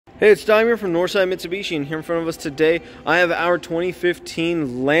Hey, it's Daime from Northside Mitsubishi, and here in front of us today, I have our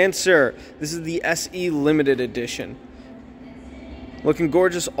 2015 Lancer. This is the SE Limited Edition. Looking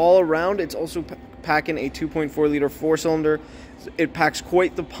gorgeous all around. It's also packing a 2.4 liter 4-cylinder. It packs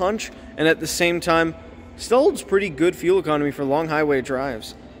quite the punch, and at the same time, still holds pretty good fuel economy for long highway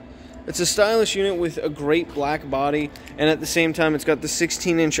drives. It's a stylish unit with a great black body, and at the same time, it's got the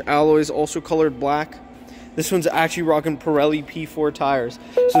 16-inch alloys, also colored black. This one's actually rocking Pirelli P4 tires,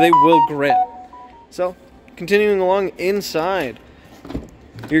 so they will grip. So, continuing along inside,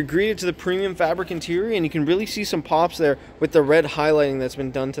 you're greeted to the premium fabric interior, and you can really see some pops there with the red highlighting that's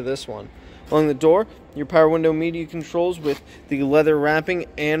been done to this one. Along the door, your power window media controls with the leather wrapping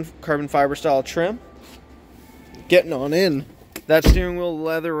and carbon fiber style trim. Getting on in. That steering wheel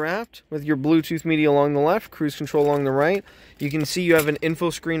leather wrapped with your Bluetooth media along the left, cruise control along the right. You can see you have an info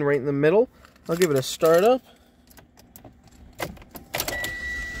screen right in the middle. I'll give it a start up.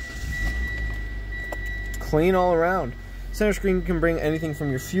 Clean all around. Center screen can bring anything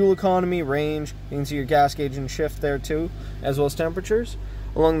from your fuel economy, range. You can see your gas gauge and shift there too, as well as temperatures.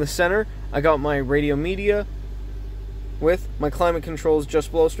 Along the center, I got my radio media with my climate controls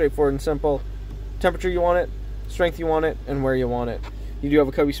just below, straightforward and simple. Temperature you want it, strength you want it, and where you want it. You do have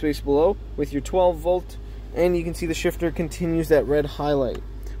a cubby space below with your 12 volt, and you can see the shifter continues that red highlight.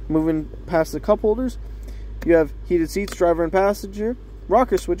 Moving past the cup holders, you have heated seats, driver and passenger,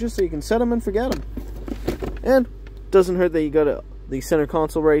 rocker switches so you can set them and forget them. And doesn't hurt that you got the center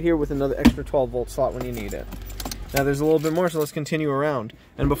console right here with another extra 12 volt slot when you need it. Now there's a little bit more, so let's continue around.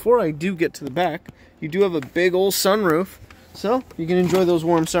 And before I do get to the back, you do have a big old sunroof, so you can enjoy those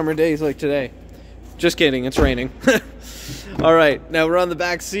warm summer days like today. Just kidding, it's raining. Alright, now we're on the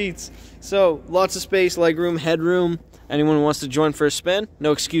back seats. So, lots of space, legroom, headroom. Anyone who wants to join for a spin,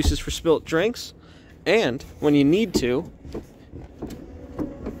 no excuses for spilt drinks. And when you need to,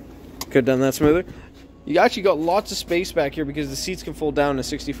 could have done that smoother. You actually got lots of space back here because the seats can fold down in a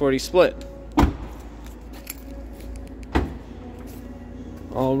 60-40 split.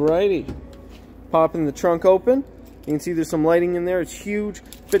 Alrighty. Popping the trunk open. You can see there's some lighting in there. It's huge.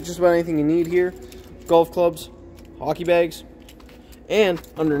 Fit just about anything you need here. Golf clubs, hockey bags. And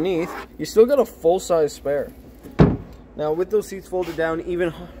underneath, you still got a full-size spare. Now, with those seats folded down,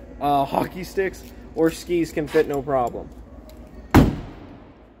 even hockey sticks or skis can fit no problem.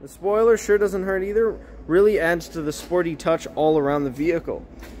 The spoiler sure doesn't hurt either. Really adds to the sporty touch all around the vehicle.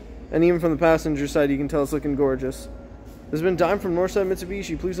 And even from the passenger side, you can tell it's looking gorgeous. This has been Daime from Northside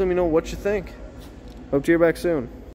Mitsubishi. Please let me know what you think. Hope to hear back soon.